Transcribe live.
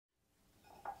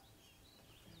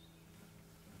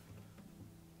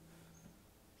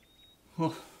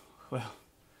Well,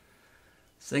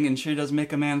 singing sure does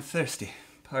make a man thirsty.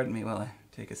 Pardon me while I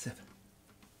take a sip.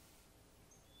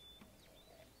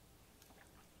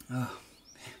 Oh,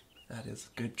 man, that is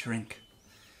a good drink.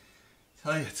 I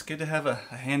tell you, it's good to have a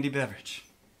handy beverage,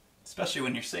 especially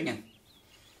when you're singing.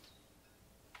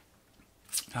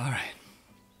 All right.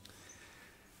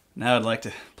 Now I'd like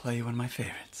to play you one of my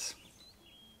favorites.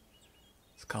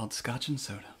 It's called Scotch and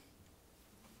Soda.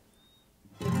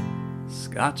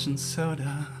 Scotch and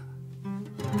soda,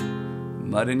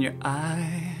 mud in your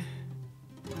eye.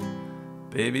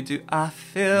 Baby, do I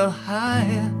feel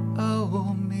high?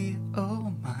 Oh me,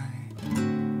 oh my.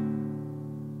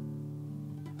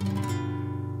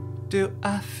 Do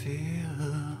I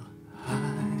feel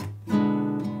high?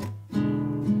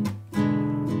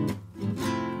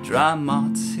 Dry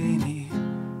martini,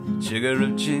 sugar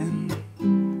of gin.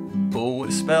 Oh, what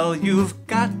a spell you've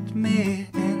got me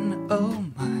in, oh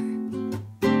my.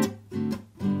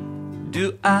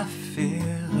 Do I feel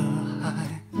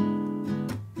high?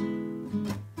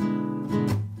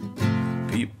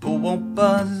 People won't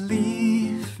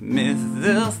believe me,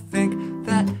 they'll think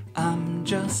that I'm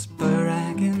just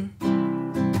bragging,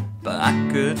 but I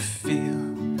could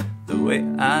feel the way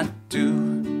I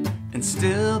do and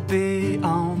still be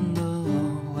on the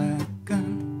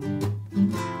wagon.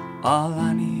 All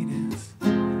I need is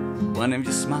one of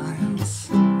your smiles,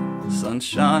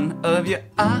 sunshine of your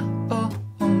eye.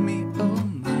 Oh me, oh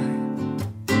my.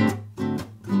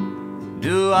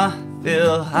 Do I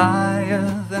feel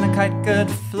higher than a kite could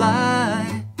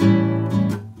fly?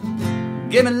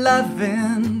 Give me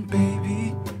lovin',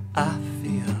 baby, I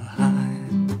feel high.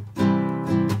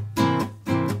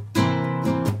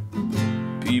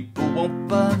 People won't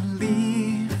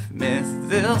believe me,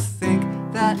 they'll think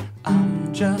that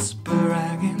I'm just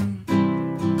bragging,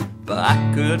 but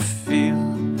I could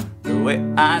feel the way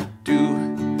I do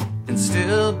and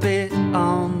still be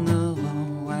on the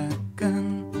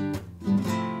wagon.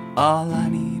 All I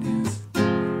need is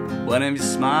one of your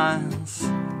smiles,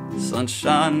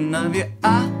 sunshine of your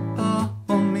eye.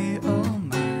 Oh me, oh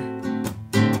my.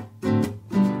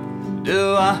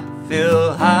 Do I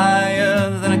feel higher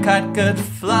than a kite could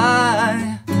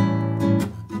fly?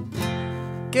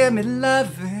 Give me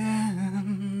loving.